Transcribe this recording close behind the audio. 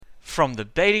From the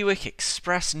Bailiwick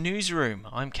Express newsroom,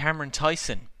 I'm Cameron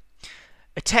Tyson.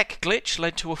 A tech glitch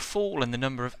led to a fall in the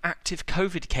number of active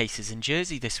COVID cases in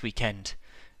Jersey this weekend.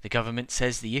 The government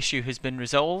says the issue has been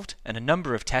resolved and a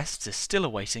number of tests are still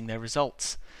awaiting their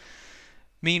results.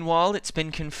 Meanwhile, it's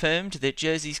been confirmed that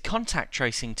Jersey's contact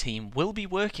tracing team will be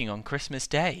working on Christmas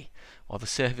Day. While the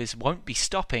service won't be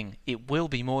stopping, it will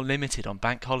be more limited on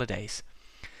bank holidays.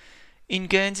 In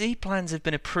Guernsey, plans have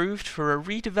been approved for a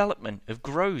redevelopment of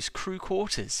Grows Crew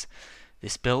Quarters.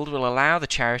 This build will allow the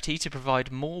charity to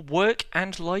provide more work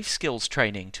and life skills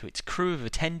training to its crew of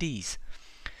attendees.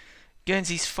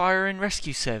 Guernsey's Fire and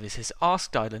Rescue Service has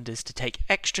asked islanders to take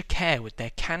extra care with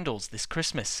their candles this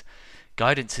Christmas.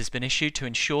 Guidance has been issued to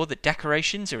ensure that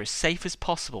decorations are as safe as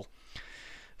possible.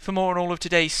 For more on all of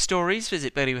today's stories,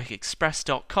 visit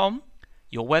bailiwickexpress.com.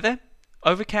 Your weather: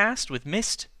 overcast with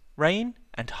mist, rain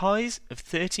and highs of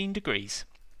 13 degrees.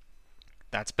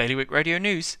 That's Bailiwick Radio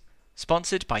News,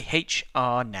 sponsored by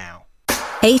HR Now.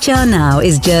 HR Now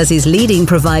is Jersey's leading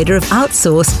provider of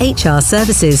outsourced HR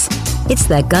services. It's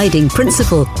their guiding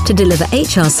principle to deliver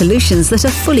HR solutions that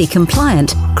are fully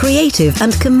compliant, creative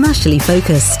and commercially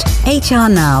focused. HR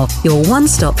Now, your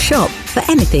one-stop shop for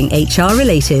anything HR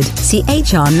related. See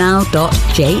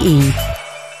hrnow.je.